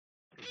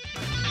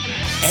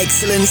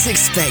Excellence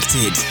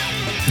Expected,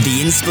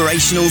 the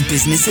inspirational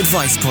business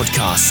advice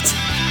podcast.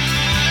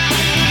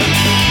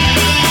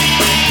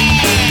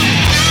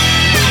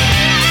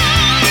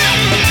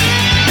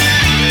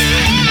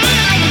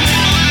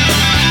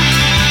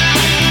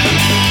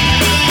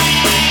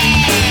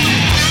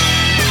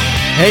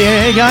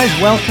 Hey guys,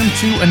 welcome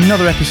to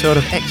another episode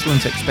of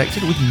Excellence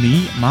Expected with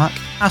me, Mark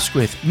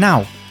Asquith.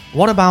 Now,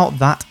 what about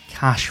that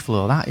cash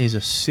flow? That is a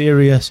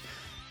serious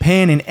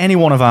pain in any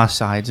one of our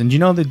sides. And you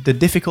know the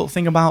difficult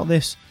thing about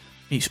this?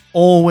 It's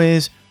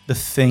always the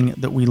thing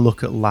that we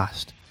look at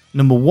last.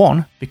 Number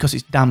one, because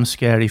it's damn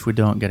scary if we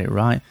don't get it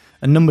right.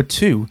 And number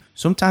two,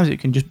 sometimes it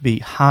can just be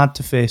hard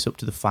to face up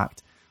to the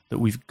fact that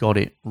we've got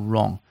it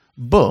wrong.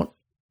 But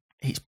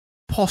it's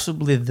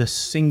possibly the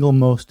single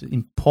most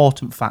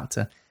important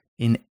factor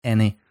in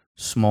any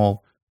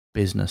small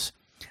business.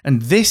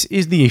 And this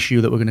is the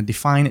issue that we're going to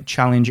define,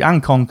 challenge,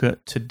 and conquer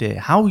today.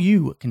 How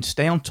you can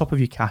stay on top of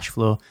your cash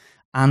flow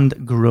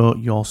and grow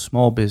your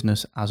small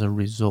business as a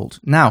result.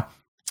 Now,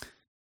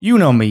 you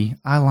know me,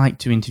 I like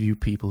to interview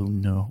people who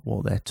know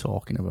what they're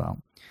talking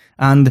about.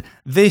 And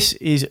this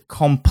is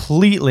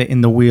completely in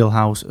the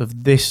wheelhouse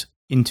of this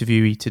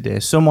interviewee today.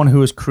 Someone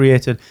who has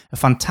created a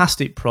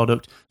fantastic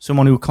product,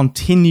 someone who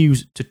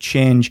continues to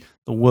change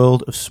the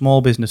world of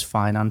small business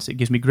finance. It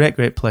gives me great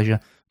pleasure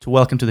to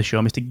welcome to the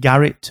show Mr.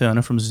 Garrett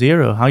Turner from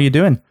Xero. How are you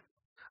doing?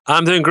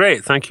 I'm doing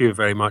great. Thank you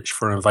very much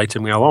for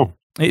inviting me along.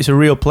 It's a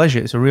real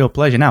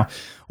pleasure. Now,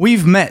 we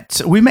met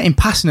in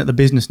passing at the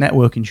Business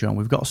Networking Show, and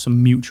we've got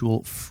some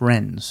mutual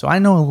friends. So I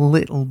know a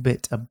little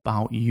bit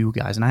about you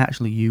guys, and I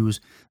actually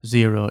use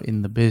Xero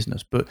in the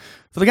business. But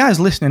for the guys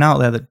listening out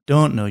there that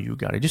don't know you,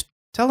 Gary, just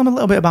tell them a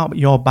little bit about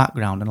your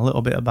background and a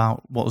little bit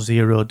about what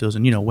Xero does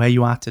and, where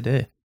you are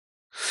today.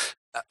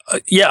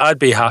 Yeah, I'd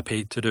be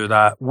happy to do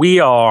that. We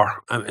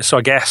are, so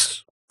I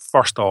guess,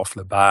 first off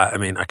the bat,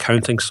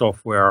 accounting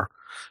software,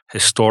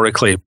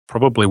 historically,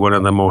 probably one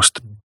of the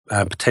most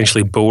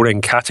potentially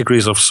boring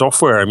categories of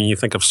software. You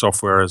think of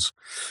software as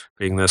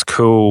being this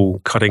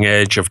cool, cutting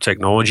edge of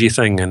technology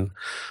thing, and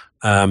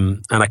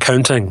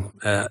accounting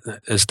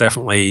is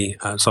definitely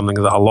something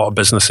that a lot of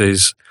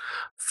businesses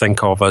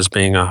think of as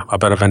being a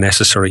bit of a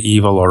necessary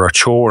evil or a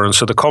chore. And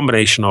so the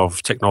combination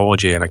of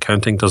technology and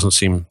accounting doesn't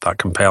seem that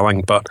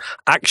compelling. But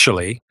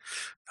actually,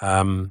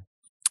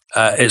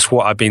 it's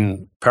what I've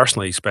been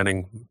personally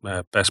spending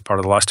the best part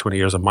of the last 20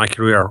 years of my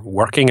career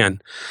working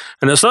in.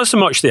 And it's not so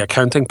much the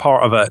accounting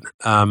part of it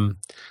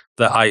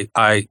that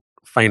I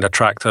find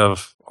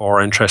attractive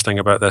or interesting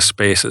about this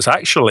space. It's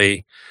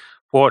actually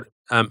what,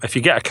 if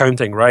you get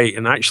accounting right,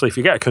 and actually if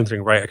you get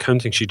accounting right,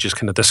 accounting should just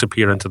kind of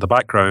disappear into the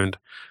background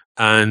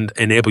and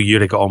enable you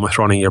to get on with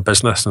running your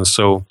business. And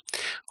so,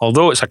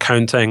 although it's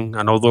accounting,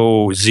 and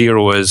although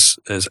Xero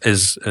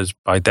is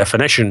by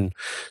definition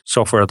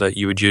software that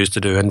you would use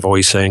to do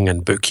invoicing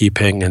and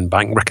bookkeeping and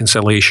bank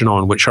reconciliation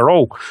on, which are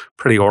all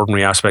pretty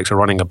ordinary aspects of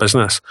running a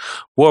business,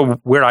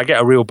 where I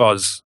get a real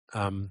buzz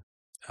in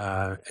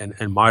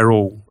my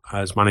role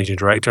as managing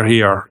director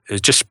here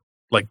is just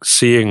like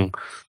seeing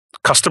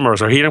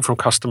customers or hearing from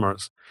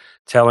customers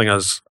telling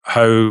us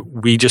how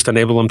we just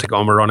enable them to get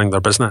on with running their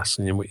business.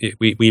 And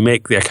we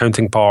make the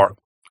accounting part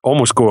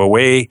almost go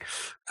away.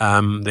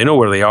 They know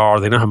where they are.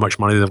 They know how much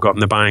money they've got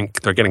in the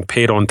bank. They're getting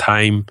paid on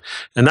time.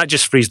 And that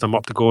just frees them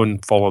up to go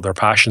and follow their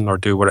passion or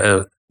do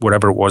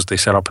whatever it was they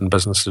set up in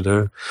business to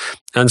do.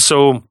 And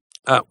so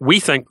we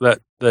think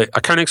that the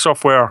accounting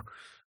software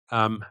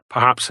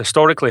perhaps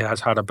historically has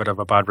had a bit of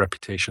a bad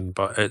reputation,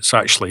 but it's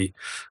actually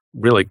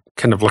really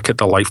kind of look at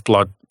the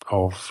lifeblood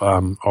of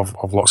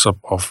lots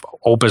of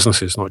all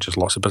businesses, not just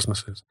lots of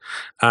businesses.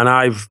 And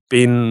I've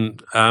been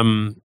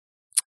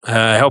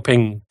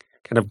helping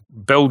kind of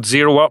build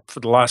Xero up for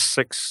the last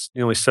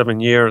nearly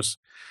 7 years,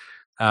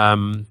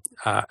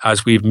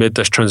 as we've made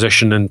this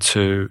transition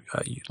into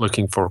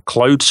looking for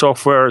cloud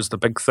software is the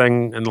big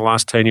thing in the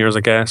last 10 years,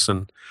 I guess,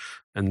 and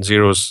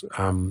Xero's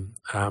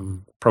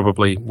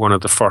probably one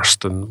of the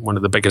first and one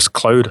of the biggest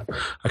cloud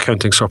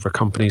accounting software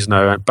companies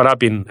now. But I've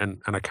been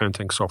in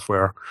accounting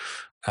software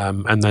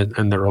and then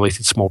in the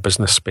related small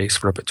business space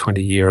for about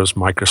 20 years,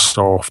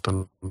 Microsoft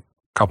and a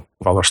couple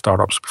of other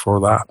startups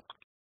before that.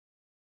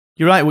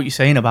 You're right what you're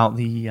saying about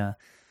the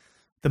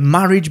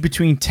marriage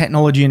between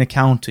technology and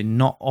accounting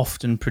not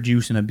often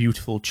producing a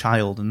beautiful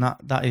child, and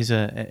that is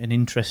an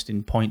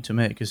interesting point to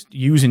make, because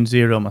using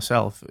Xero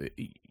myself,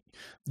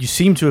 you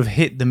seem to have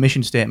hit the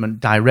mission statement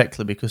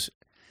directly, because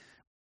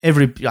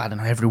every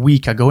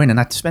week I go in and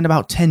I spend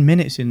about 10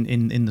 minutes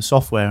in the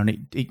software,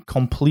 and it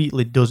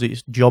completely does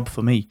its job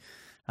for me,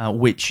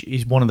 which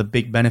is one of the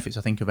big benefits,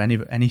 I think, of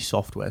any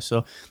software.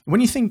 So when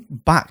you think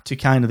back to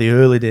kind of the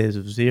early days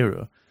of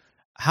Xero,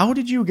 how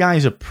did you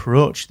guys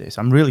approach this?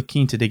 I'm really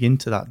keen to dig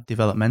into that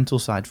developmental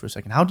side for a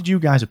second. How did you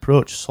guys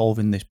approach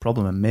solving this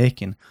problem and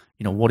making,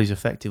 what is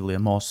effectively a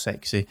more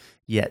sexy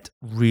yet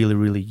really,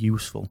 really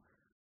useful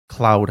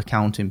cloud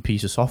accounting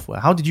piece of software?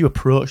 How did you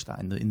approach that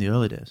in the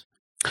early days?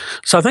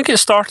 So I think it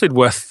started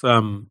with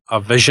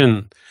a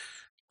vision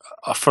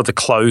for the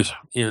cloud.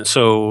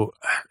 So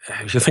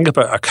if you think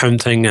about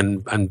accounting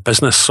and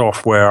business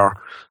software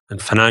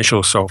and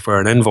financial software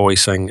and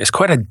invoicing, it's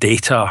quite a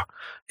data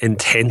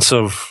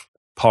intensive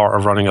part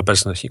of running a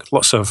business. You've got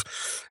lots of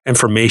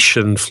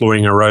information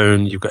flowing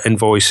around. You've got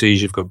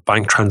invoices, you've got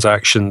bank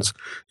transactions,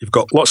 you've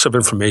got lots of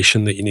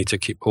information that you need to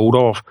keep hold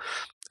of.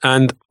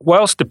 And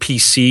whilst the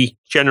PC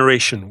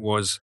generation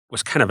was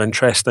kind of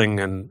interesting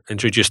and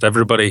introduced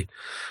everybody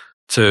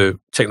to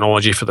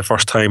technology for the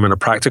first time in a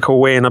practical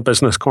way in a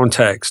business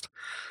context,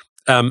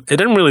 it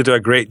didn't really do a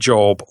great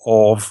job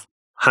of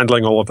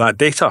handling all of that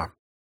data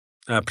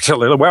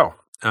particularly well,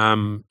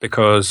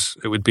 because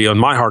it would be on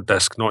my hard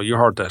disk, not your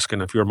hard disk.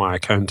 And if you're my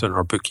accountant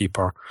or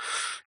bookkeeper,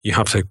 you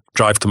have to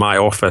drive to my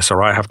office,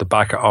 or I have to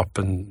back it up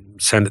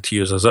and send it to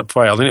you as a zip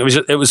file. And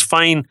it was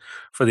fine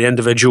for the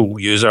individual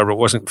user, but it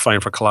wasn't fine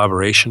for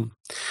collaboration.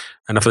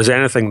 And if there's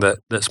anything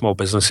that small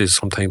businesses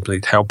sometimes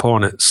need help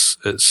on,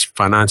 it's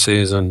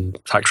finances and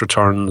tax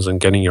returns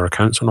and getting your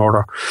accounts in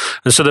order.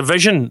 And so the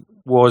vision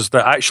was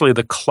that actually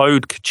the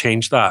cloud could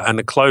change that. And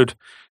the cloud,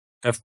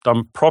 if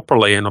done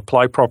properly and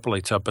applied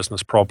properly to a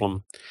business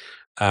problem,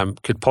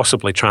 could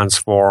possibly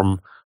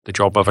transform the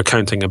job of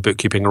accounting and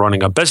bookkeeping and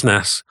running a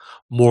business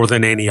more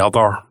than any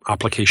other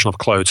application of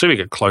cloud. So we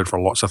get cloud for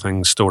lots of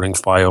things, storing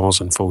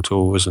files and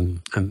photos and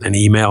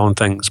email and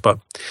things. But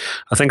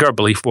I think our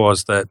belief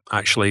was that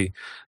actually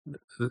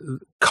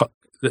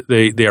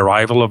the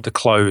arrival of the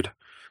cloud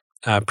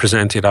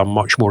presented a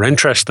much more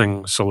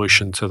interesting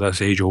solution to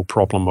this age-old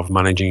problem of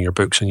managing your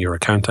books and your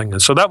accounting.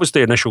 And so that was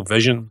the initial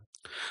vision.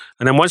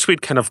 And then once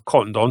we'd kind of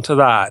cottoned onto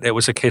that, it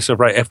was a case of,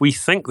 right, if we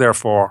think,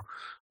 therefore,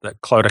 that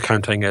cloud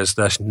accounting is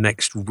this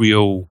next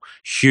real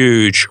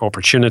huge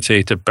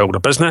opportunity to build a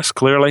business,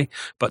 clearly,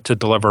 but to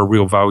deliver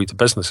real value to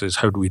businesses,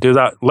 how do we do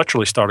that?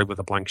 Literally started with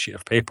a blank sheet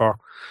of paper.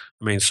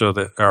 I mean, so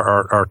that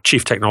our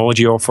chief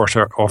technology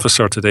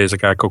officer today is a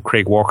guy called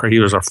Craig Walker. He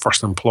was our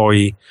first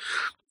employee.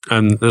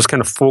 And there's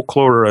kind of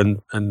folklore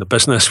in the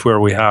business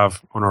where we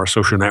have on our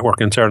social network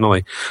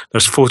internally,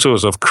 there's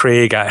photos of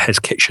Craig at his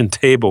kitchen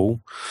table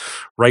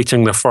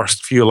writing the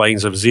first few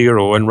lines of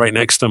Xero, and right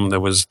next to him there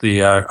was the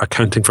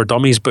Accounting for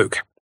Dummies book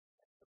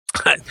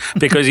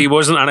because he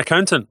wasn't an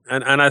accountant.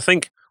 And I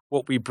think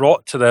what we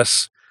brought to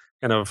this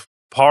kind of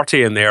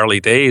party in the early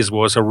days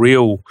was a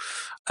real,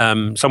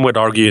 some would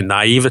argue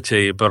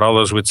naivety, but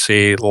others would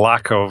say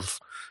lack of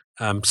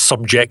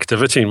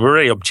subjectivity. And we're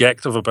very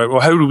objective about, well,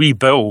 how do we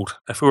build,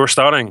 if we were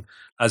starting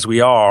as we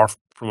are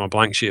from a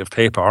blank sheet of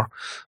paper,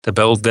 to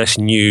build this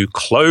new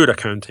cloud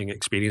accounting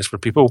experience for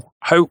people,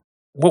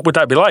 what would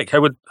that be like?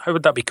 How would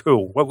that be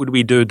cool? What would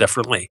we do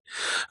differently?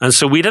 And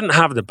so we didn't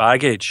have the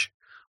baggage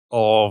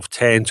of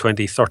 10,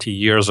 20, 30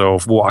 years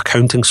of what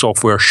accounting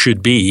software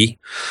should be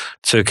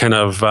to kind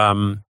of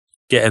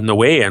get in the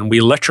way. And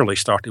we literally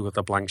started with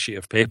a blank sheet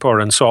of paper.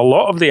 And so a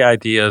lot of the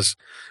ideas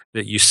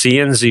that you see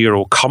in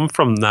Xero come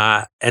from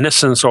that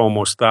innocence,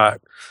 almost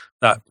that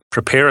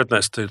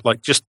preparedness to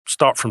like just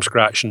start from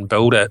scratch and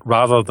build it,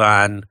 rather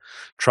than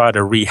try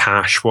to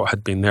rehash what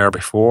had been there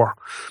before.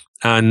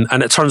 And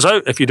it turns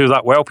out if you do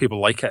that well,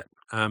 people like it.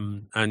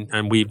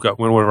 And we've got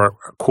one of our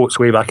quotes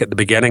way back at the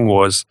beginning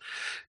was,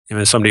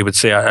 somebody would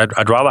say,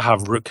 I'd rather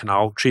have root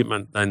canal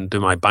treatment than do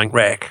my bank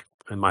rec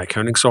in my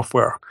accounting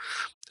software.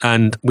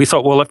 And we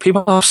thought, well, if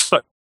people have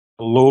such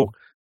a low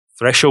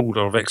threshold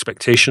of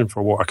expectation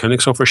for what accounting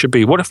software should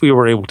be, what if we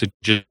were able to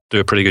just do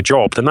a pretty good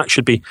job? Then that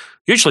should be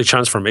hugely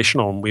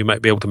transformational, and we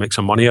might be able to make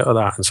some money out of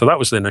that. And so that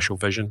was the initial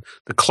vision.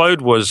 The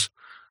cloud was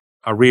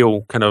a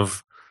real kind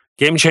of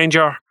game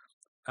changer.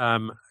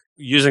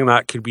 Using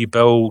that, could we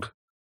build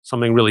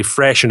something really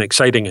fresh and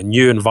exciting and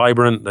new and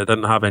vibrant that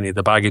didn't have any of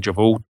the baggage of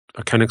old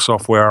accounting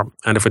software?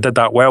 And if we did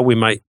that well, we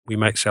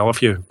might sell a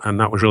few. And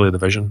that was really the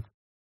vision.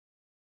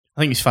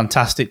 I think it's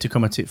fantastic to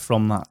come at it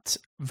from that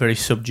very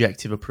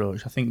subjective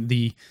approach. I think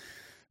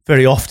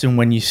very often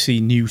when you see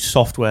new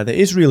software that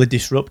is really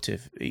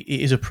disruptive,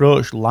 it is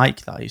approached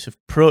like that. It's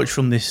approached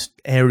from this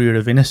area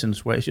of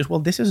innocence where it's just, well,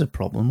 this is a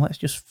problem, let's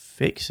just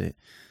fix it.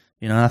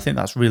 And I think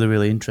that's really,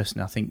 really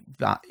interesting. I think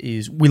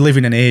we live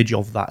in an age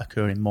of that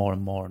occurring more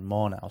and more and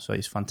more now. So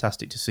it's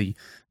fantastic to see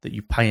that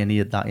you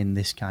pioneered that in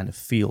this kind of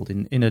field,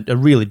 in a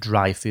really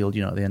dry field.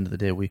 At the end of the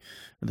day,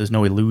 there's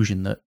no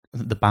illusion that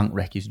the bank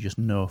rec is just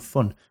no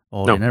fun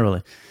ordinarily.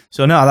 No.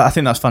 So no, I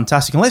think that's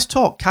fantastic. And let's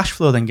talk cash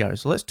flow then, Gary.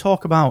 So let's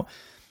talk about,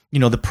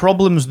 the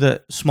problems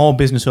that small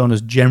business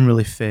owners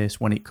generally face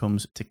when it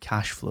comes to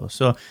cash flow.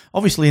 So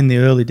obviously in the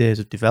early days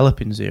of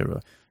developing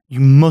Xero,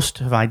 you must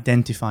have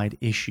identified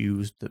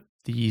issues that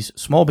these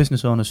small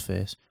business owners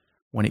face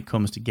when it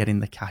comes to getting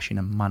the cash in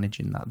and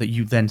managing that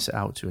you then set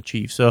out to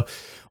achieve. So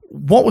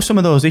what were some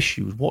of those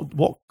issues?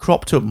 What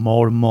cropped up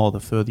more and more the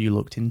further you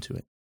looked into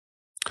it?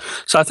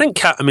 So I think,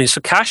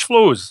 cash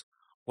flow is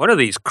one of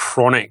these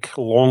chronic,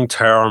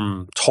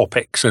 long-term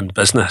topics in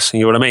business.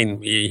 You know what I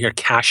mean? You hear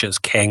cash is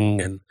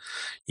king, and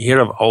you hear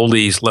of all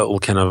these little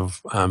kind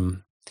of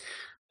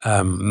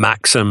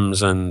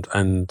maxims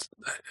and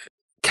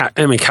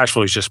cash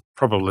flow is just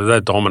probably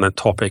the dominant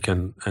topic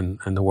in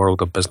the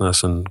world of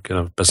business and kind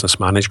of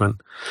business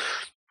management.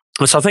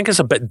 So I think it's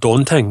a bit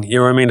daunting. You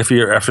know what I mean? If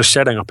you're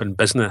setting up in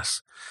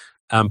business,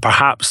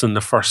 perhaps in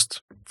the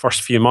first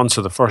few months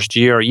of the first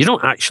year, you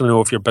don't actually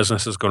know if your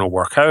business is going to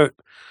work out.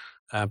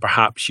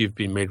 Perhaps you've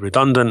been made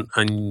redundant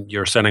and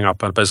you're setting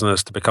up a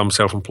business to become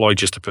self-employed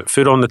just to put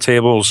food on the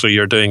table. So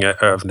you're doing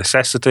it out of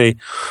necessity,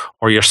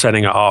 or you're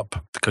setting it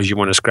up because you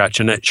want to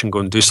scratch an itch and go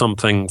and do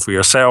something for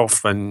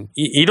yourself. And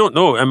you don't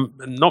know.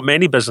 Not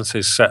many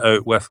businesses set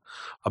out with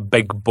a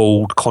big,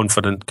 bold,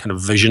 confident kind of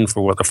vision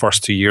for what the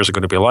first 2 years are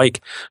going to be like.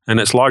 And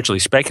it's largely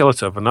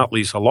speculative. And that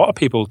leaves a lot of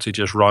people to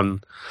just run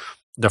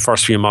the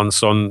first few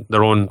months on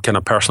their own kind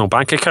of personal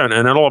bank account.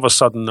 And then all of a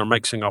sudden they're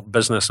mixing up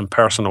business and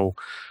personal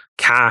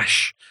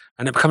cash,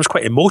 and it becomes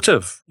quite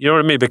emotive. You know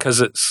what I mean?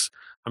 Because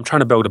I'm trying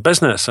to build a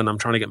business and I'm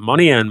trying to get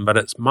money in, but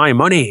it's my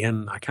money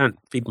and I can't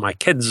feed my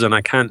kids and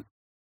I can't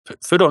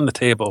put food on the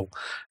table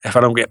if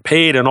I don't get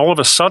paid. And all of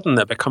a sudden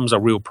it becomes a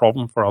real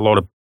problem for a lot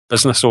of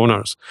business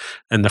owners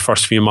in the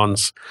first few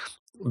months,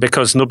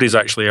 because nobody's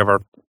actually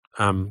ever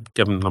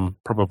given them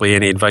probably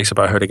any advice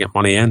about how to get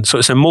money in. So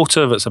it's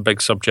emotive, it's a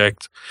big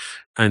subject,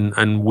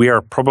 and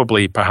we're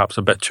probably perhaps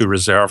a bit too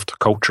reserved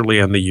culturally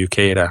in the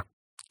UK to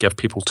give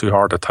people too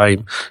hard a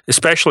time,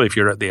 especially if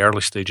you're at the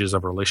early stages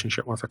of a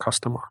relationship with a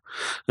customer.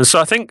 And so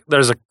I think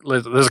there's a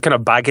kind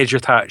of baggage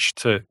attached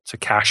to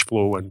cash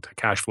flow and to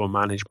cash flow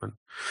management.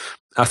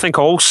 I think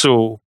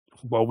also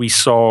what we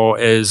saw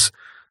is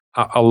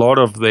a lot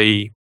of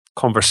the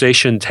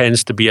conversation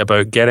tends to be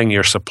about getting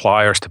your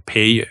suppliers to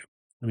pay you.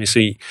 I mean,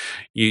 see,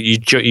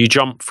 you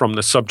jump from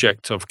the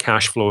subject of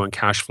cash flow and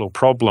cash flow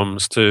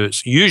problems to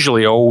it's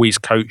usually always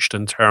couched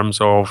in terms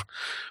of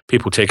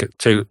people take it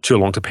too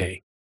long to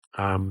pay.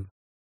 And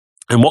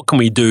what can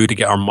we do to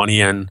get our money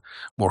in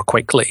more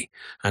quickly?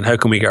 And how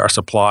can we get our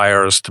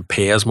suppliers to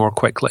pay us more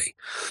quickly?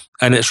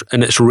 And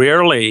it's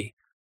rarely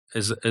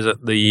is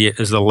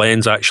the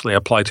lens actually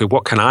applied to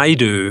what can I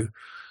do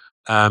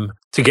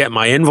to get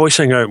my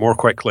invoicing out more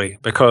quickly?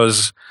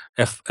 Because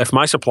if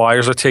my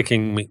suppliers are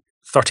taking me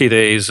 30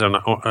 days and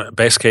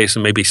best case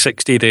and maybe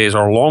 60 days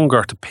or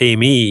longer to pay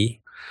me,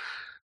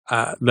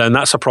 then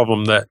that's a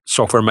problem that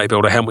software might be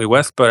able to help me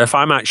with. But if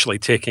I'm actually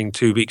taking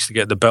 2 weeks to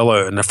get the bill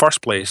out in the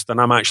first place, then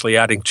I'm actually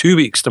adding 2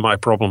 weeks to my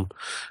problem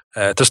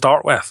to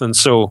start with. And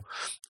so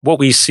what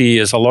we see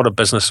is a lot of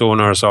business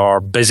owners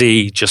are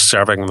busy just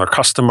serving their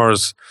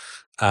customers,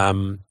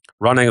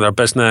 running their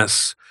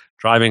business,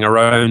 driving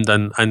around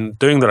and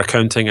doing their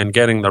accounting and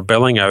getting their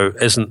billing out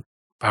isn't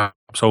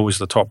perhaps always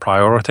the top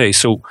priority.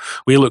 So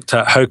we looked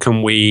at how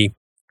can we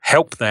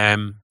help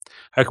them.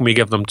 How can we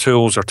give them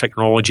tools or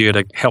technology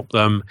to help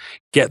them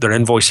get their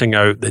invoicing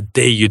out the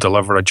day you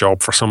deliver a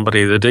job for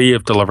somebody, the day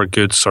you've delivered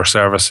goods or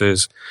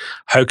services?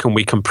 How can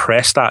we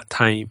compress that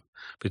time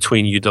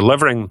between you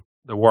delivering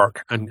the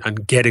work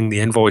and getting the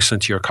invoice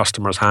into your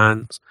customer's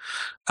hands?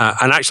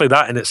 And actually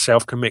that in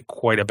itself can make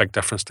quite a big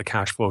difference to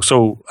cash flow.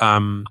 So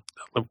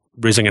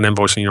raising an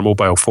invoice on your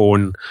mobile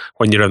phone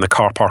when you're in the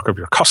car park of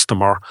your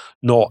customer,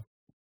 not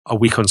a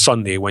week on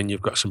Sunday when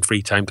you've got some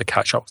free time to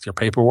catch up with your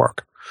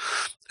paperwork.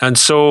 And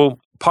so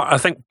I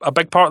think a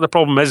big part of the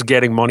problem is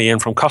getting money in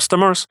from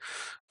customers.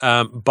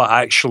 But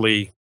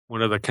actually,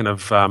 one of the kind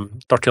of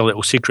dirty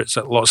little secrets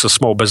that lots of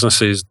small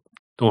businesses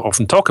don't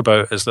often talk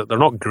about is that they're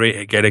not great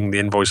at getting the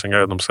invoicing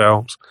out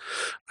themselves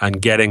and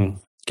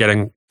getting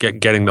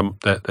them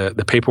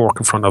the paperwork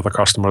in front of the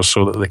customers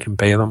so that they can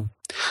pay them.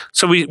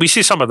 So we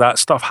see some of that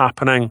stuff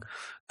happening.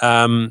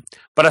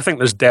 But I think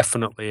there's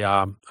definitely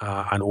an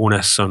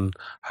onus on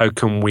how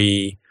can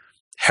we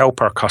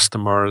help our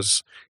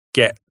customers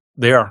get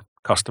their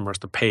customers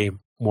to pay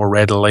more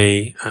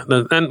readily.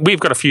 And we've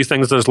got a few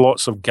things. There's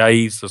lots of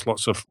guides. There's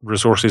lots of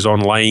resources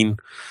online.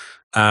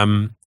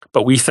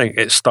 But we think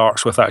it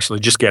starts with actually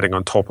just getting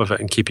on top of it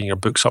and keeping your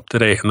books up to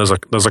date. And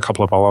there's a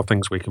couple of other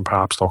things we can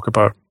perhaps talk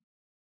about.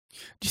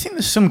 Do you think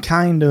there's some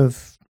kind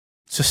of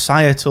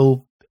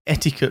societal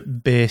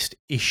etiquette-based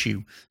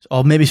issue,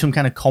 or maybe some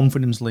kind of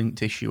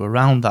confidence-linked issue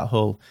around that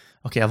whole,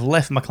 okay, I've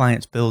left my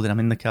client's building,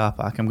 I'm in the car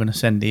park, I'm going to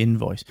send the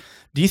invoice?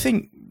 Do you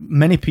think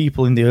many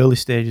people in the early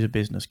stages of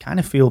business kind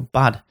of feel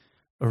bad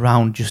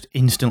around just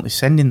instantly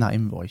sending that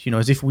invoice,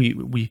 as if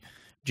we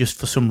just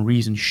for some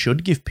reason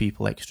should give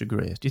people extra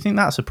grace? Do you think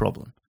that's a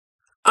problem?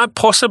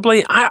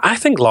 Possibly. I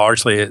think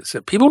largely it's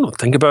people don't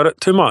think about it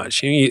too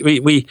much.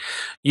 You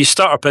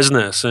start a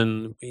business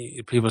and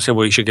people say,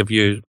 well, we should give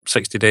you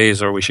 60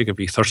 days or we should give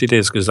you 30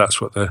 days because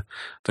that's what the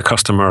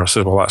customer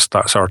says. Well,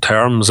 that's our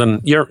terms. And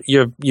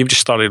you've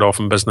just started off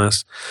in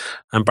business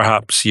and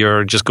perhaps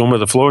you're just going with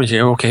the flow and you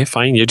say, okay,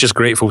 fine. You're just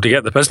grateful to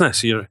get the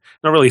business. You're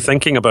not really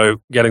thinking about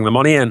getting the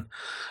money in.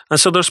 And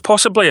so there's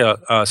possibly a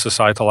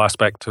societal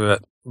aspect to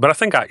it. But I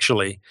think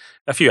actually,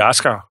 if you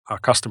ask a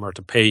customer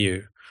to pay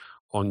you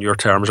on your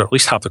terms, or at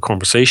least have the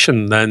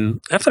conversation,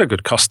 then if they're a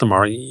good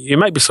customer, you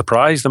might be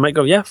surprised. They might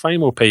go, yeah, fine,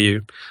 we'll pay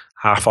you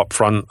half up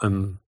front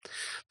and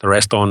the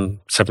rest on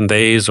 7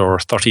 days or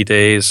 30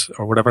 days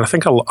or whatever. I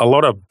think a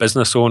lot of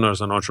business owners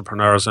and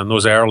entrepreneurs in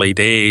those early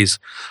days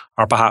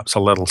are perhaps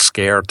a little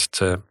scared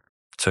to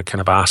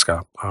kind of ask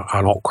an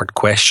awkward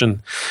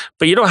question.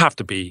 But you don't have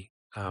to be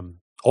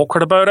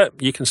awkward about it,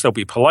 you can still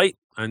be polite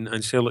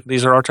and say, look,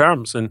 these are our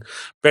terms. And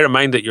bear in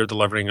mind that you're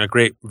delivering a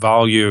great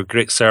value, a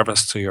great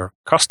service to your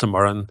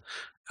customer, and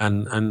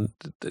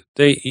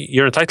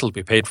you're entitled to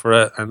be paid for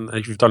it. And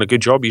if you've done a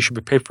good job, you should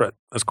be paid for it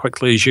as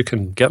quickly as you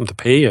can get them to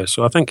pay you.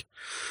 So I think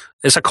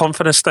it's a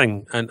confidence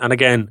thing. And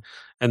again,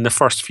 in the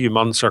first few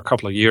months or a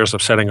couple of years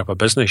of setting up a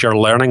business, you're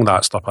learning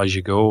that stuff as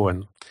you go.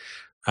 And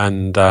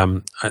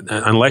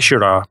unless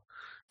you're a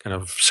kind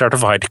of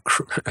certified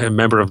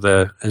member of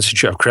the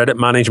Institute of Credit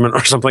Management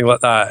or something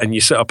like that, and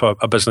you set up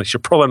a business, you're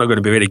probably not going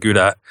to be very good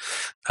at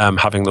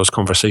having those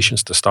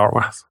conversations to start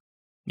with.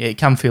 Yeah, it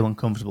can feel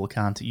uncomfortable,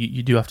 can't it?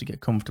 You do have to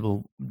get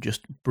comfortable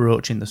just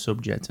broaching the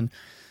subject. And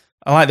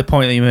I like the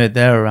point that you made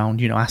there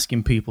around,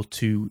 asking people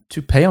to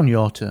pay on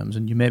your terms,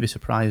 and you may be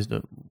surprised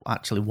at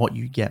actually what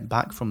you get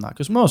back from that.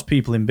 Because most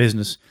people in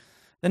business,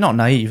 they're not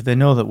naive. They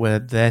know that we're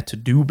there to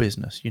do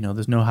business.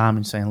 There's no harm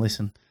in saying,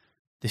 listen,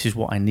 this is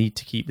what I need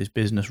to keep this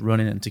business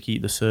running and to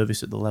keep the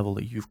service at the level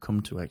that you've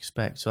come to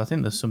expect. So I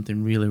think there's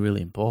something really,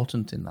 really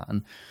important in that.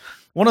 And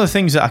one of the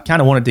things that I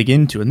kind of want to dig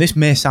into, and this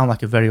may sound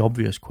like a very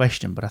obvious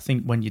question, but I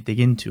think when you dig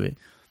into it,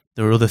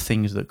 there are other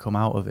things that come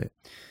out of it.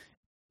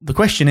 The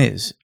question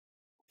is,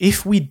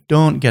 if we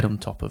don't get on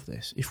top of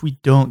this, if we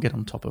don't get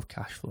on top of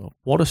cash flow,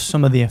 what are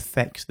some of the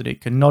effects that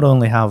it can not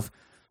only have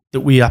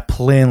that we are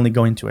plainly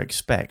going to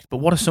expect, but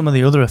what are some of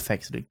the other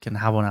effects that it can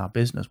have on our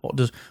business? What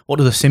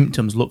do the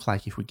symptoms look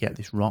like if we get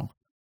this wrong?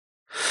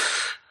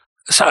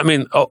 So, I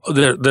mean,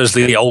 there's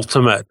the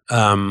ultimate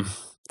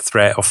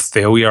threat of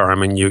failure. I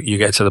mean, you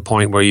get to the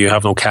point where you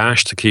have no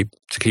cash to keep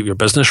your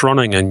business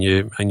running, and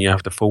you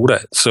have to fold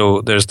it.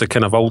 So there's the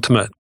kind of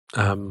ultimate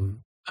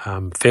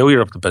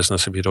failure of the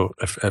business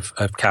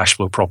if cash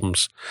flow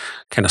problems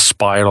kind of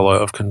spiral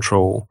out of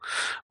control.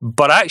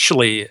 But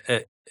actually,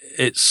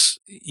 it's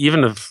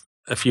even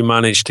if you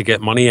manage to get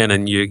money in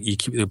and you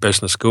keep the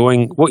business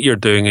going, what you're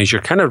doing is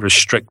you're kind of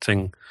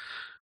restricting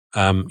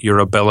your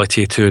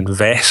ability to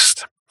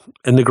invest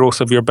in the growth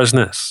of your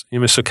business.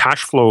 So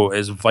cash flow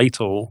is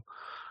vital,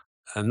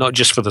 not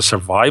just for the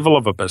survival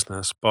of a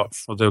business, but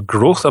for the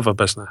growth of a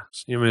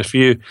business. If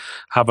you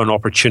have an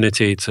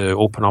opportunity to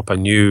open up a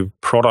new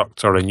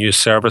product or a new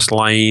service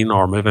line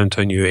or move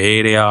into a new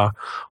area,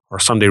 or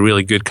somebody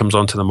really good comes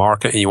onto the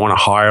market and you want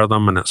to hire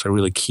them and it's a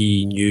really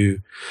key new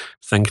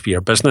thing for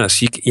your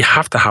business, you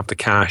have to have the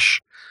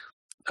cash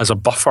as a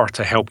buffer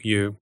to help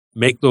you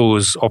make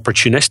those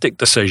opportunistic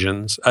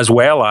decisions, as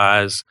well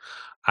as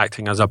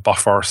acting as a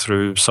buffer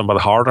through some of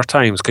the harder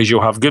times, because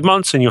you'll have good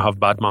months and you'll have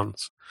bad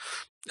months.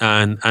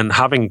 And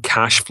having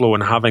cash flow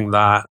and having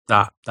that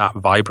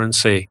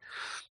vibrancy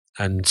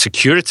and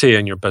security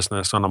in your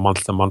business on a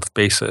month-to-month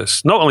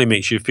basis not only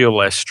makes you feel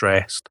less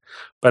stressed,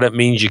 but it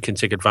means you can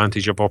take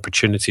advantage of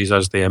opportunities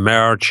as they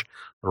emerge,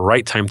 the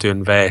right time to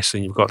invest,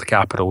 and you've got the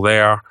capital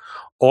there.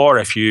 Or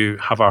if you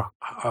have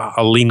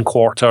a lean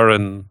quarter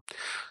and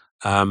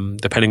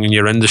depending on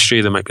your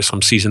industry, there might be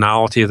some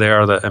seasonality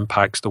there that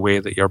impacts the way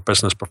that your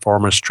business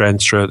performance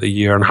trends throughout the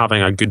year, and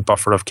having a good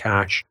buffer of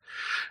cash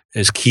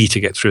is key to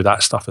get through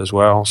that stuff as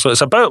well. So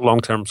it's about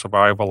long-term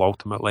survival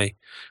ultimately,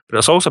 but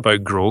it's also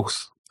about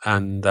growth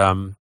and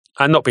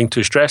not being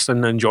too stressed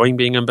and enjoying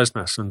being in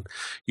business. And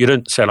you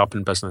didn't set up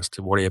in business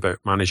to worry about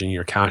managing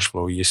your cash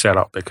flow. You set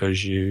up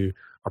because you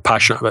are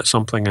passionate about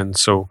something, and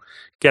so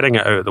getting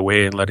it out of the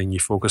way and letting you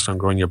focus on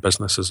growing your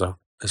business is a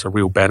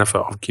real benefit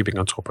of keeping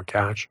on top of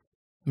cash.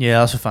 Yeah,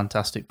 that's a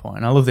fantastic point.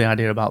 And I love the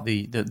idea about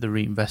the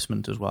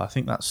reinvestment as well. I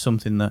think that's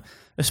something that,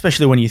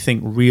 especially when you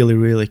think really,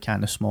 really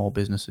kind of small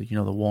businesses, the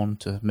 1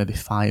 to maybe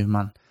 5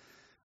 man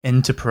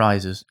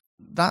enterprises,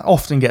 that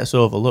often gets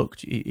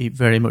overlooked. It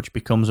very much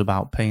becomes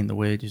about paying the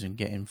wages and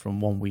getting from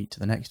 1 week to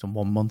the next and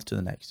 1 month to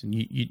the next. And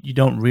you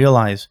don't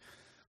realize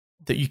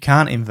that you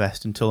can't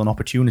invest until an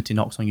opportunity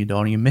knocks on your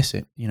door and you miss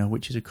it,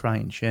 which is a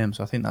crying shame.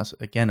 So I think that's,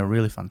 again, a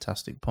really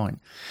fantastic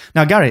point.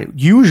 Now, Gary,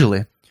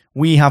 usually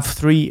we have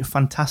 3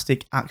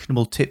 fantastic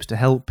actionable tips to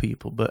help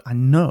people, but I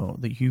know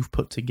that you've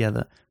put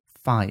together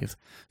 5.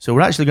 So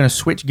we're actually going to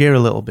switch gear a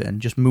little bit and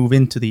just move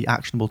into the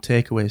actionable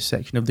takeaways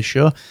section of the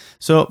show.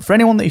 So for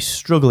anyone that is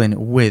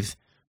struggling with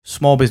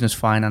small business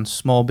finance,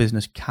 small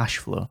business cash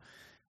flow,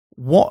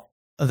 what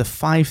are the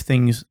 5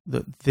 things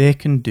that they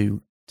can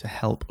do to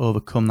help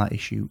overcome that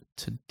issue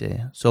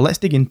today? So let's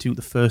dig into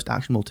the first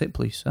actionable tip,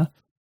 please, sir.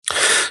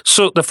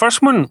 So the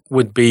first one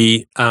would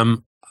be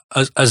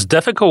as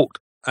difficult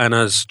and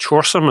as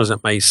choresome as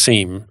it may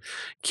seem,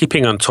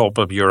 keeping on top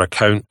of your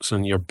accounts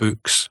and your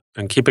books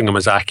and keeping them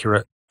as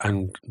accurate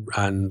and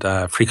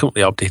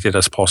frequently updated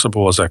as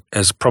possible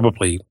is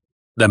probably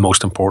the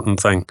most important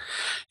thing.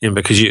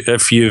 Because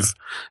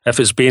if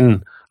it's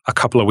been a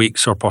couple of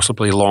weeks or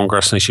possibly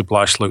longer since you've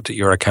last looked at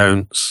your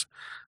accounts,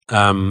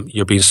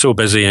 you're being so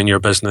busy in your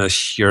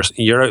business,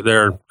 you're out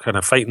there kind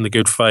of fighting the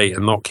good fight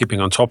and not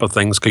keeping on top of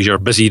things because you're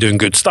busy doing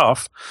good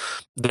stuff,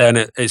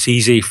 then it's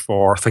easy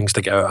for things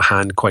to get out of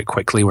hand quite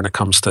quickly when it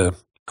comes to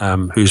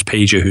who's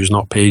paid you, who's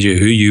not paid you,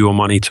 who you owe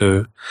money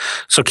to.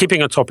 So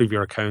keeping on top of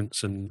your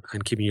accounts and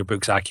keeping your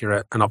books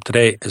accurate and up to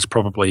date is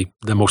probably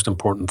the most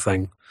important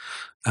thing.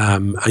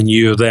 And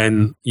you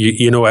then,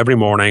 you know every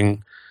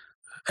morning,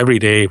 every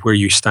day where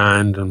you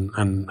stand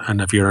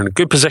and if you're in a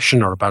good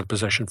position or a bad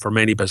position. For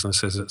many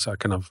businesses, it's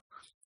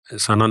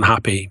an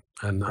unhappy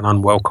and an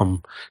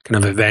unwelcome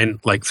kind of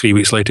event. Like 3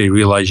 weeks later, you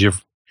realize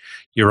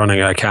you're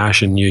running out of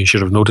cash and you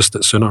should have noticed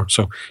it sooner.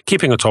 So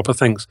keeping on top of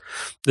things.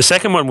 The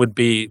second one would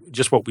be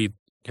just what we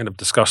kind of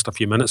discussed a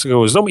few minutes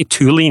ago, is don't be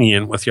too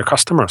lenient with your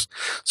customers.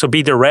 So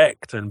be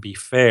direct and be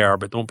fair,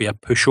 but don't be a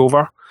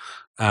pushover.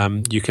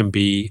 You can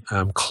be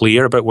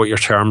clear about what your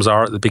terms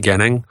are at the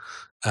beginning.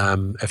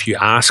 If you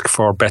ask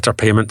for better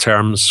payment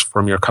terms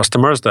from your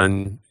customers,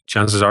 then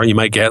chances are you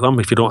might get them.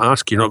 If you don't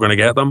ask, you're not going to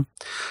get them.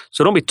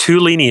 So don't be too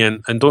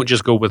lenient and don't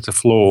just go with the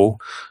flow.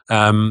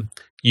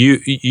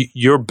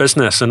 Your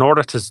business, in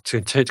order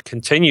to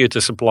continue to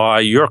supply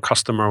your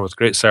customer with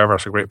great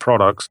service or great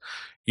products,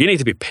 you need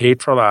to be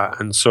paid for that.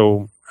 And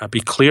so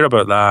be clear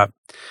about that.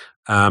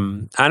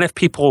 And if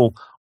people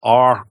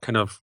are kind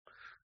of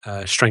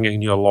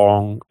stringing you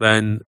along,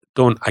 then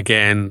don't,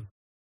 again,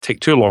 take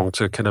too long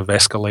to kind of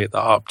escalate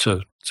that up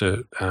to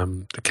the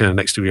kind of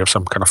next degree of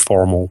some kind of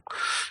formal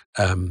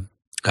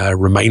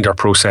reminder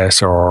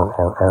process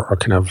or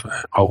kind of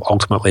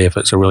ultimately, if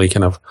it's a really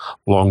kind of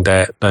long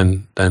debt,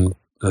 then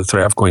the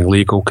threat of going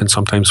legal can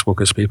sometimes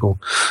focus people.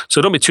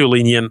 So don't be too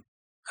lenient.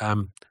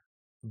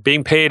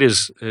 Being paid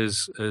is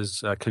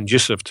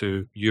conducive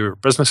to your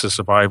business's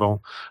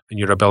survival and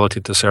your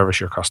ability to service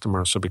your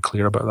customers. So be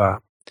clear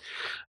about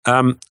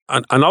that.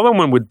 Another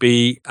one would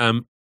be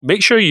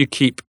make sure you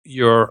keep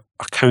your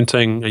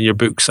accounting and your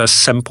books as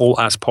simple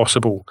as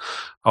possible.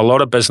 A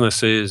lot of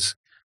businesses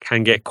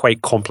can get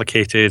quite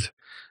complicated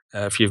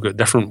if you've got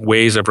different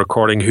ways of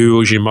recording who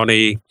owes you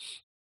money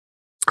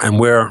and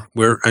where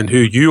and who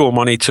you owe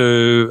money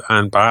to,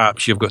 and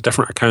perhaps you've got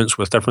different accounts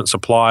with different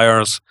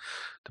suppliers,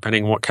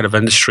 depending on what kind of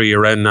industry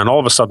you're in, and all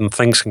of a sudden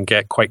things can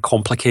get quite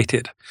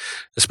complicated,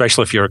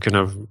 especially if you're kind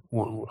of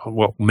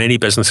what many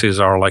businesses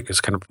are like, is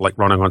kind of like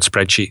running on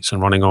spreadsheets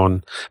and running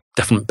on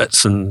different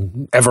bits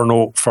and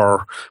Evernote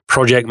for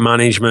project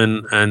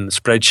management and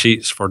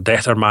spreadsheets for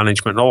debtor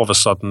management. And all of a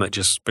sudden it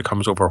just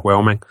becomes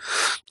overwhelming.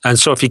 And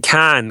so if you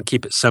can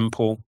keep it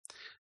simple,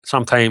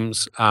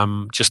 sometimes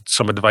just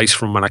some advice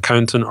from an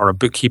accountant or a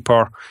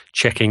bookkeeper,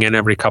 checking in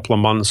every couple of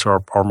months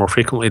or more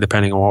frequently,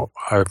 depending on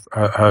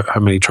how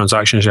many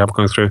transactions you have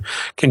going through,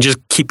 can just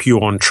keep you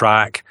on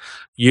track.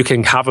 You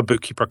can have a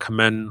bookkeeper come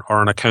in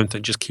or an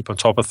accountant just keep on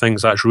top of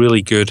things. That's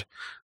really good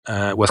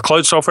with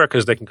cloud software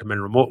because they can come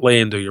in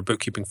remotely and do your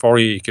bookkeeping for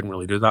you. You couldn't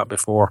really do that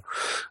before.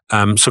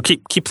 So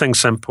keep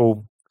things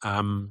simple.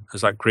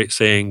 Is that great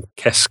saying?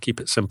 KISS, keep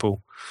it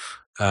simple.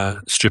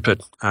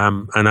 Stupid.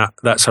 And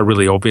that's a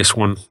really obvious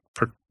one.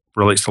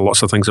 Relates to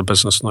lots of things in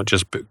business, not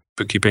just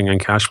bookkeeping and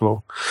cash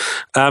flow.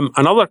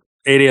 Another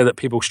area that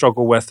people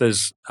struggle with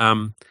is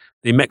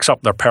they mix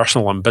up their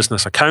personal and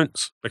business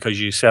accounts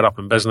because you set up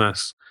in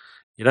business.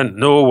 You didn't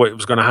know what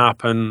was going to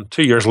happen.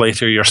 2 years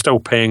later, you're still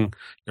paying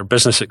your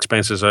business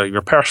expenses out of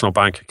your personal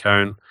bank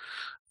account.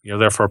 You're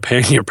therefore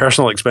paying your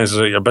personal expenses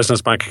out of your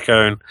business bank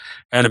account,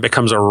 and it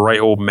becomes a right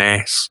old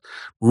mess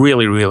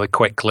really, really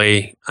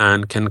quickly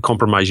and can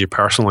compromise you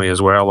personally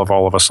as well if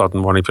all of a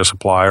sudden one of your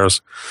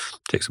suppliers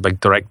takes a big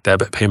direct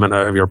debit payment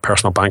out of your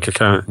personal bank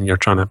account and you're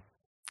trying to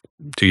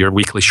do your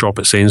weekly shop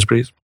at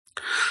Sainsbury's.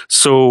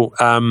 So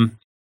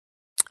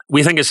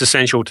we think it's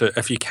essential to,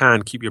 if you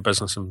can, keep your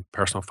business and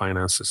personal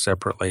finances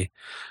separately,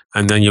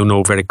 and then you'll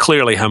know very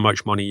clearly how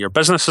much money your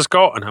business has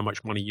got and how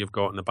much money you've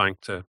got in the bank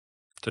to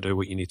do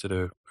what you need to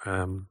do,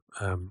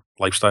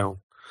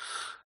 lifestyle.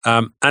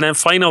 And then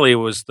finally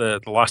was the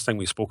last thing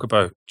we spoke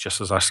about, just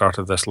as I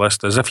started this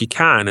list, is if you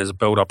can, is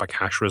build up a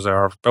cash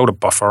reserve, build a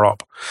buffer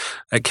up.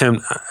 It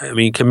can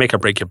make or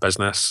break your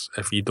business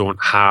if you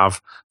don't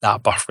have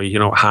that buffer, you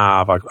don't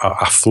have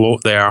a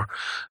float there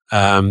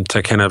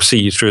to kind of see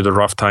you through the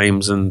rough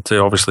times and to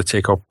obviously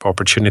take up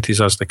opportunities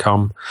as they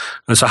come.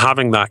 And so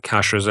having that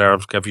cash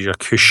reserve gives you a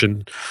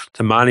cushion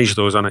to manage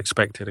those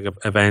unexpected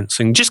events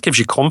and just gives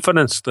you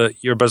confidence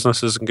that your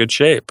business is in good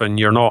shape and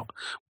you're not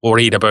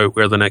worried about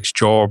where the next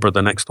job or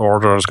the next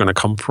order is going to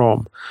come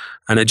from.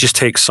 And it just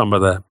takes some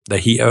of the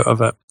heat out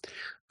of it.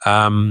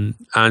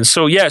 And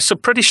so, yeah, so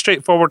pretty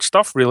straightforward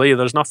stuff, really.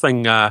 There's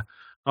nothing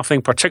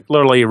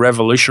particularly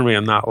revolutionary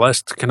on that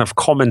list. Kind of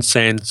common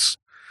sense.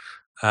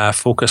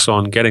 Focus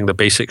on getting the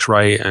basics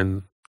right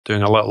and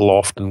doing a little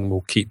often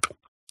will keep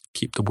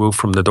the wolf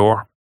from the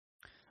door.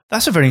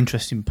 That's a very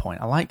interesting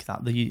point. I like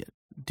that. You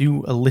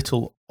do a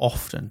little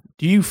often.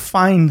 Do you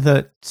find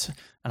that,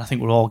 and I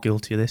think we're all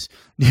guilty of this,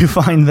 do you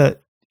find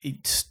that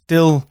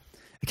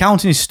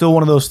accounting is still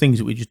one of those things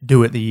that we just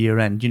do at the year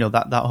end? You know,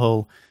 that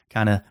whole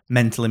kind of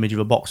mental image of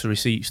a box of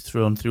receipts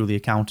thrown through the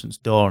accountant's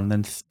door and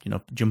then,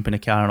 jump in a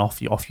car and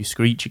off you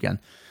screech again.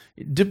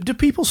 Do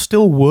people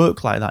still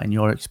work like that in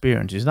your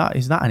experience? Is that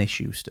an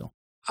issue still?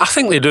 I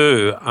think they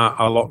do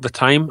a lot of the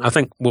time. I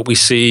think what we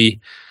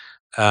see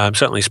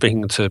certainly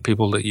speaking to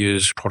people that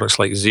use products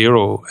like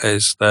Xero,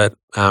 is that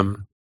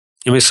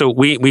so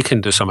we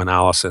can do some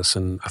analysis,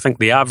 and I think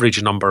the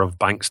average number of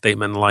bank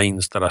statement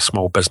lines that a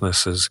small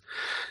business is,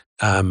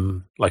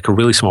 like a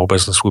really small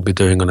business would be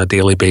doing on a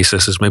daily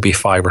basis, is maybe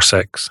 5 or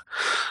 6.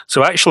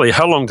 So actually,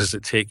 how long does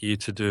it take you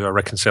to do a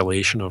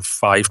reconciliation of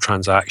 5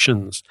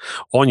 transactions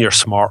on your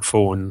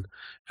smartphone,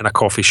 in a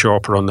coffee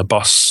shop, or on the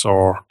bus,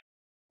 or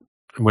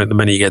the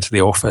minute you get to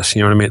the office?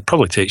 You know what I mean? It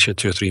probably takes you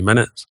 2 or 3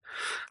 minutes.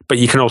 But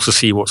you can also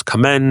see what's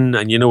come in,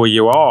 and you know where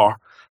you are,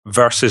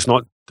 versus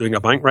not doing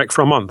a bank rec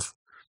for a month.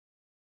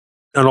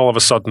 And all of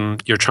a sudden,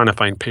 you're trying to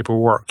find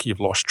paperwork. You've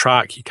lost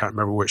track. You can't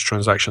remember which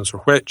transactions were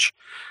which.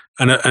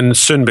 And it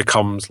soon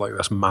becomes like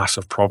this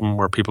massive problem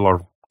where people are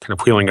kind of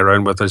wheeling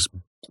around with this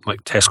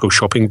like Tesco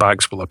shopping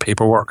bags full of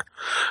paperwork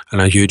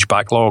and a huge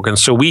backlog. And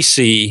so we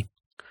see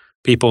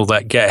people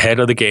that get ahead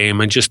of the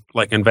game and just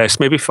like invest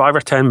maybe 5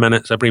 or 10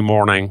 minutes every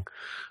morning.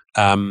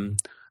 And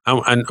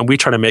we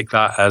try to make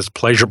that as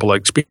pleasurable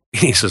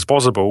experience as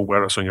possible,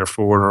 whether it's on your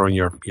phone or on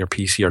your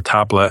PC or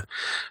tablet.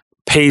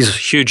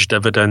 Pays huge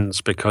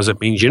dividends because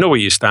it means you know where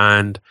you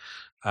stand.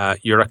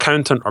 Your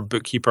accountant or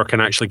bookkeeper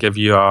can actually give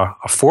you a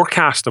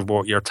forecast of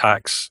what your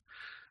tax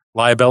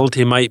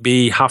liability might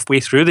be halfway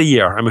through the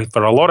year. I mean,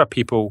 for a lot of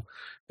people,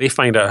 they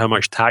find out how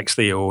much tax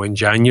they owe in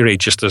January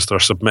just as they're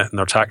submitting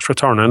their tax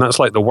return. And that's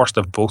like the worst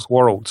of both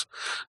worlds.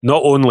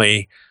 Not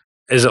only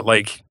is it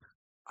like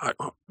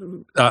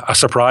a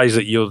surprise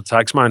that you owe the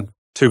tax man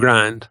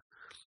 $2,000,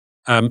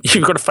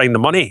 you've got to find the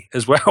money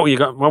as well. You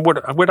got,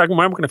 where am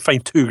I going to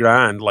find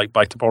 $2,000 like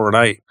by tomorrow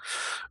night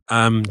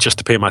just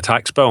to pay my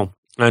tax bill?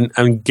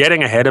 And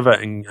getting ahead of it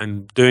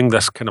and doing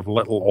this kind of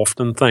little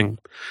often thing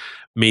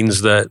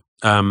means that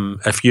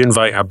if you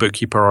invite a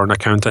bookkeeper or an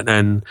accountant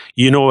in,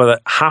 you know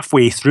that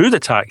halfway through the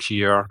tax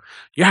year,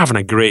 you're having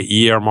a great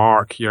year,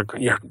 Mark. Your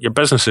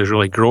business is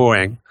really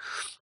growing.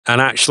 And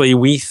actually,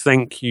 we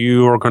think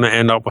you are going to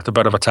end up with a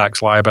bit of a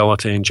tax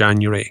liability in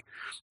January.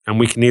 And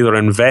we can either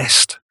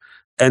invest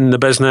in the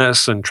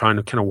business and trying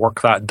to kind of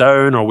work that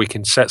down, or we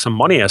can set some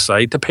money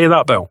aside to pay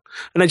that bill.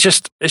 And it's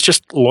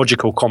just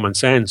logical common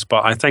sense.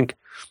 But I think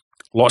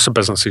lots of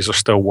businesses are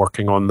still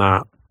working on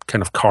that,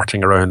 kind of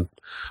carting around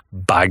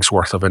bags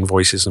worth of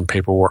invoices and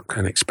paperwork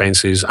and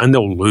expenses, and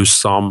they'll lose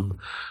some.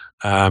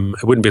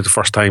 It wouldn't be the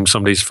first time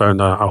somebody's found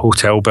a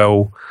hotel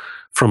bill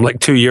from like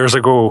 2 years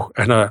ago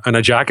in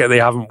a jacket they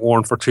haven't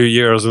worn for 2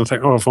 years, and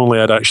think, oh, if only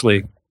I'd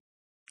actually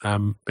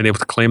been able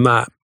to claim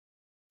that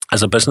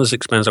as a business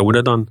expense, I would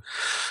have done.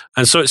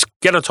 And so it's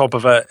get on top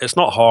of it. It's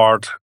not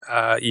hard.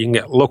 You can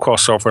get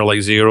low-cost software like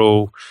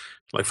Xero,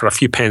 like for a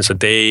few pence a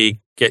day,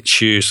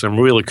 gets you some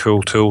really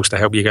cool tools to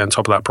help you get on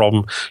top of that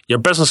problem. Your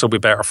business will be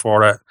better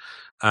for it.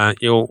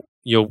 You'll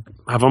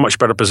have a much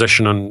better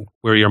position on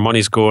where your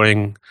money's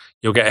going.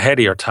 You'll get ahead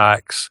of your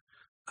tax,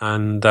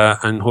 and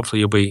hopefully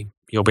you'll be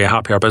a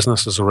happier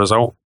business as a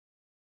result.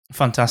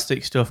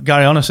 Fantastic stuff,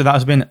 Gary. Honestly, that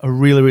has been a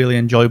really, really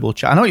enjoyable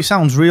chat. I know it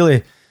sounds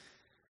really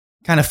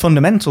kind of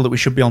fundamental that we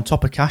should be on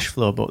top of cash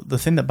flow, but the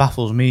thing that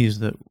baffles me is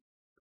that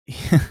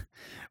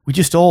we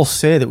just all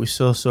say that we're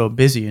so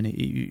busy,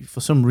 and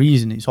for some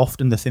reason it's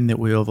often the thing that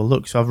we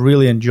overlook. So I've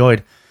really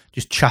enjoyed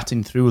just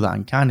chatting through that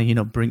and kind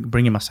of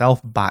bringing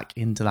myself back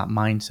into that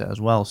mindset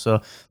as well.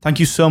 So thank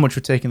you so much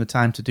for taking the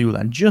time to do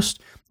that. And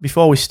just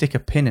before we stick a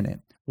pin in it,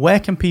 where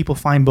can people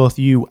find both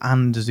you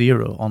and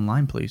Xero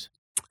online, please?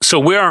 So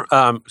we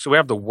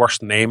have the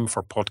worst name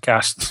for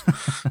podcasts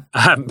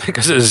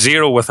because it's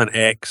Xero with an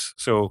X.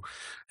 So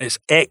it's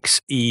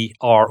xero.com.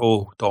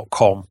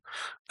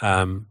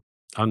 I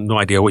have no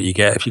idea what you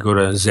get if you go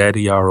to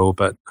Zero,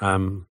 but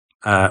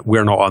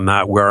we're not on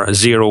that. We're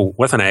Xero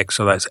with an X,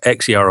 so that's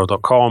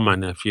xero.com.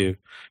 And if you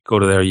go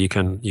to there, you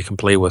can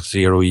play with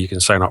Xero. You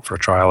can sign up for a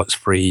trial. It's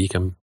free. You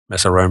can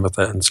mess around with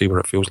it and see what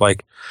it feels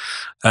like.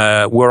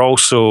 We're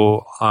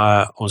also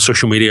on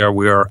social media.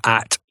 We're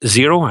at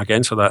Xero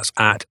again, so that's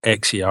at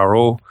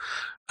xero,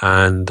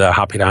 and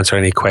happy to answer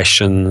any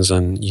questions.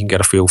 And you can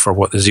get a feel for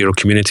what the Xero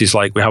community is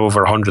like. We have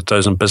over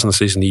 100,000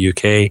 businesses in the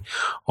UK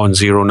on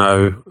Xero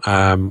now,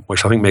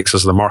 which I think makes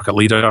us the market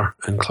leader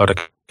in cloud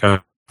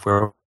accounting.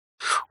 We're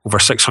over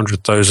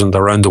 600,000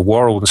 around the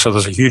world. And so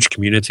there's a huge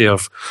community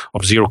of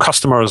Xero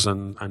customers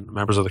and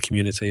members of the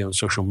community on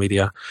social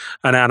media.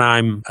 And then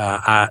I'm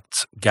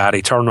at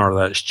Gary Turner,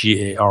 that's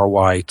Gary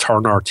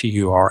Turner,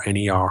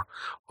 Turner,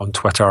 on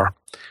Twitter.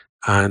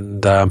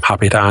 And I'm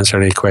happy to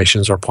answer any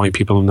questions or point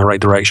people in the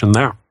right direction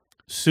there.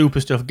 Super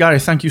stuff. Gary,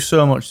 thank you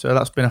so much, sir.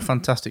 That's been a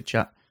fantastic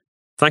chat.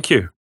 Thank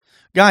you.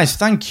 Guys,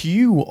 thank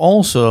you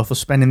also for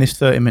spending this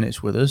 30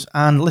 minutes with us.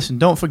 And listen,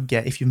 don't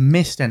forget, if you've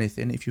missed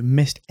anything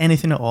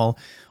at all,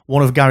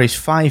 one of Gary's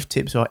 5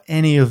 tips or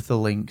any of the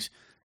links,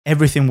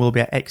 everything will be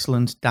at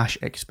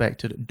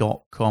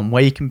excellent-expected.com,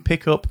 where you can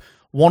pick up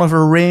one of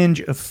a range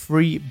of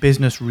free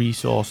business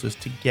resources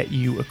to get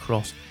you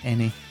across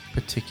any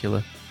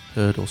particular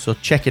hurdle. So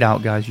check it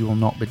out, guys. You will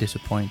not be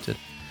disappointed.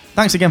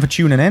 Thanks again for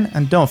tuning in.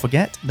 And don't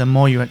forget, the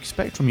more you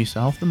expect from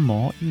yourself, the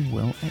more you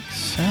will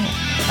excel.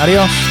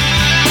 Adios.